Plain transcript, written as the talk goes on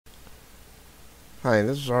Hi,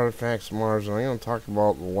 this is Artifacts Mars, and I'm going to talk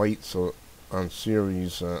about the lights on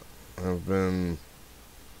Ceres that have been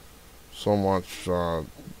so much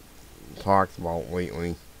talked about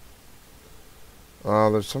lately.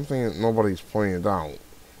 There's something that nobody's pointed out,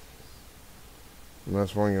 and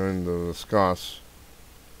that's what I'm going to discuss.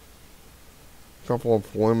 A couple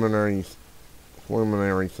of preliminary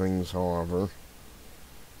things, however.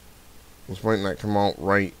 This might not come out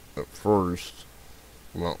right at first,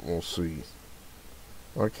 but we'll see.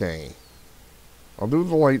 Okay. I'll do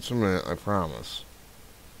the lights in a minute, I promise.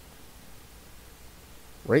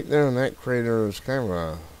 Right there in that crater is kind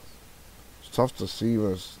of it's tough to see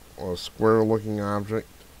with a square looking object.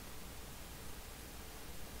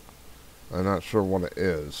 I'm not sure what it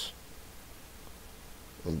is.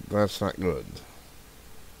 That's not good.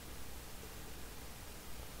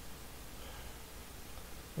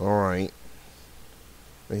 Alright.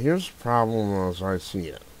 Here's the problem as I see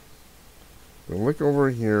it. We look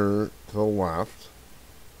over here to the left.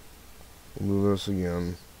 We'll do this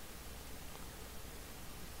again.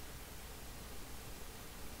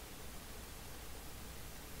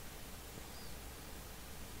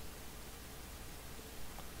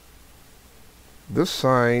 This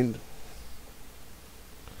side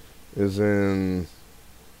is in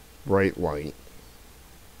bright light.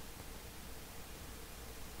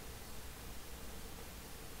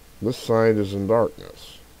 This side is in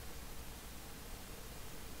darkness.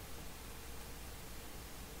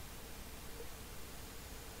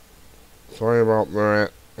 Sorry about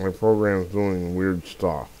that. My program's doing weird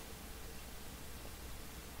stuff.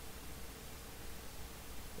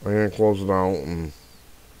 I'm going to close it out and...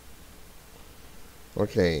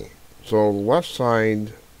 Okay, so the left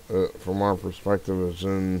side, from our perspective, is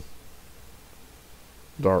in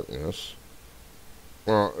darkness.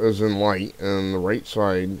 Well, is in light, and the right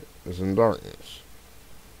side is in darkness.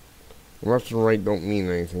 Left and right don't mean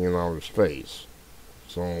anything in outer space.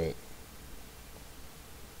 So,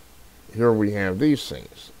 here we have these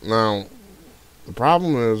things. Now, the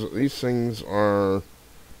problem is that these things are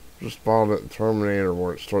just about at the terminator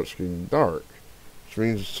where it starts getting dark, which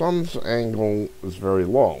means the sun's angle is very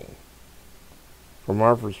low. From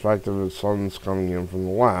our perspective, the sun's coming in from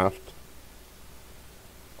the left.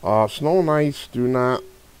 Snow and ice do not,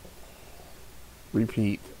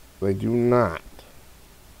 repeat, they do not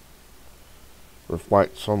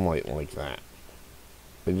reflect sunlight like that.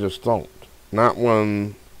 They just don't. Not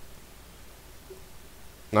when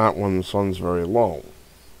the sun's very low.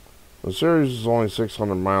 The Ceres is only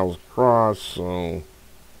 600 miles across, so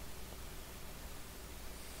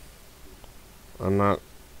I'm not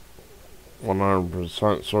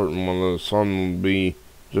 100% certain whether the sun would be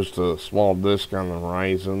just a small disk on the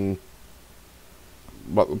horizon.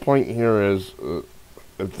 But the point here is,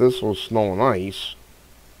 if this was snow and ice,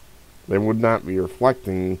 they would not be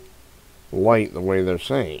reflecting light the way they're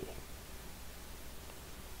saying.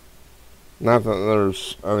 Not that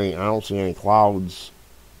there's any, I don't see any clouds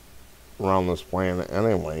around this planet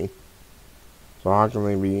anyway. So how can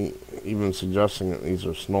they be even suggesting that these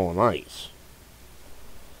are snow and ice?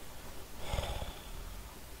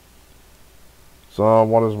 So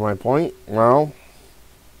what is my point? Well,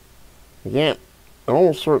 again, they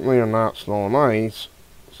almost certainly are not snow and ice,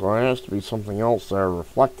 so there has to be something else there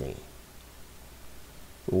reflecting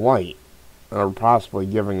light, or possibly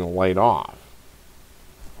giving the light off.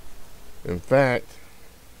 In fact,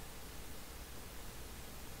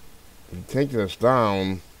 if you take this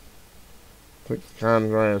down, take the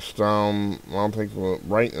contrast down, I'll take the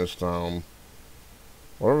brightness down,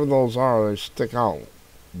 whatever those are, they stick out,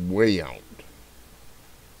 way out.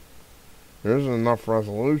 There isn't enough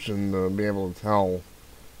resolution to be able to tell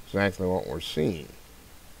exactly what we're seeing.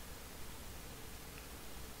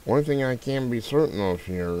 One thing I can be certain of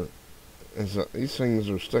here is that these things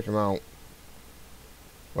are sticking out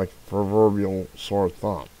like a proverbial sore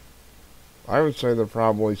thumb. I would say they're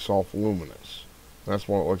probably self-luminous. That's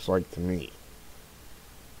what it looks like to me.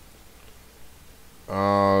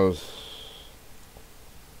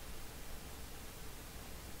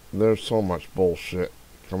 There's so much bullshit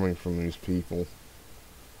coming from these people.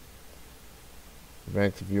 In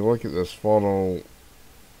fact, if you look at this photo,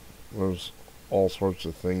 there's all sorts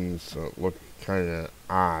of things that look kind of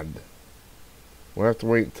odd. We'll have to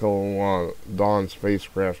wait until Dawn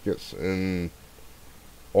spacecraft gets in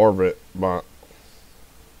orbit, but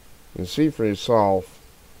you can see for yourself,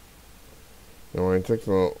 when I take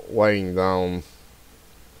the lighting down,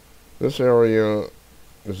 this area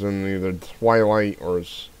is in either twilight or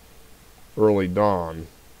it's early dawn,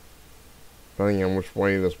 depending on which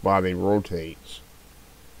way this body rotates.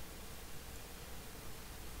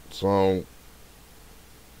 So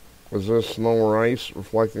Is this snow or ice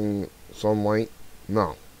reflecting sunlight?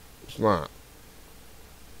 No, it's not.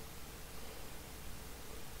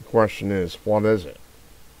 The question is, what is it?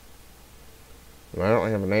 And I don't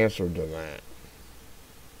have an answer to that.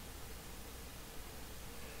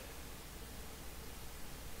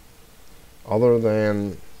 Other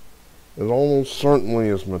than, it almost certainly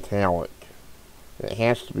is metallic. It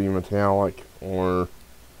has to be metallic or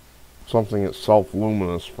something that's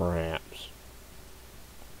self-luminous, perhaps.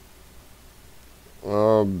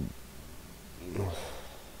 Well,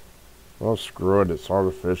 screw it, it's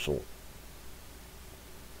artificial.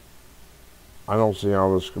 I don't see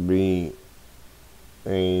how this could be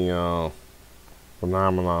a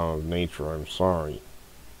phenomenon of nature, I'm sorry.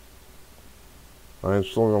 I'm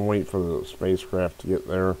still gonna wait for the spacecraft to get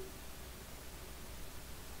there.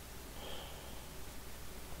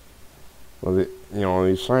 But,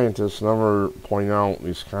 these scientists never point out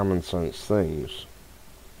these common sense things.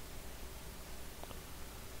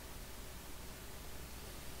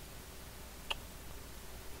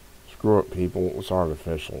 Screw it, people, it's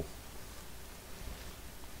artificial.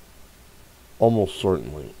 Almost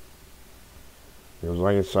certainly. Because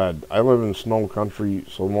like I said, I live in snow country,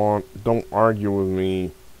 so don't argue with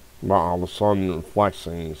me about how the sun reflects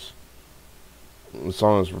things. The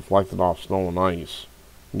sun is reflected off snow and ice.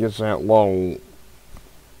 It gets that low,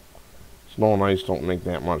 snow and ice don't make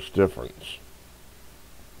that much difference.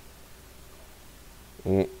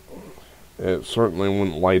 It certainly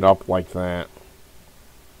wouldn't light up like that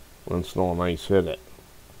when snow and ice hit it.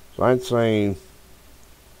 So I'd say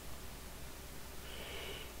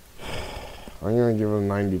I'm going to give it a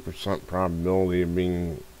 90% probability of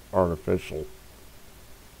being artificial.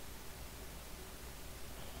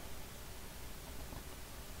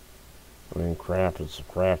 I mean, it's a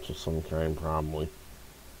craft of some kind, probably.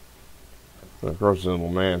 And of course, it'll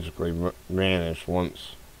magically vanish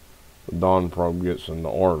once the Dawn probe gets into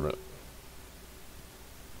orbit.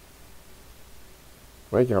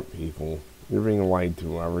 Wake up, people. You're being lied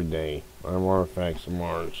to every day. I'm Artifacts of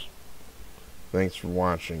Mars. Thanks for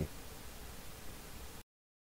watching.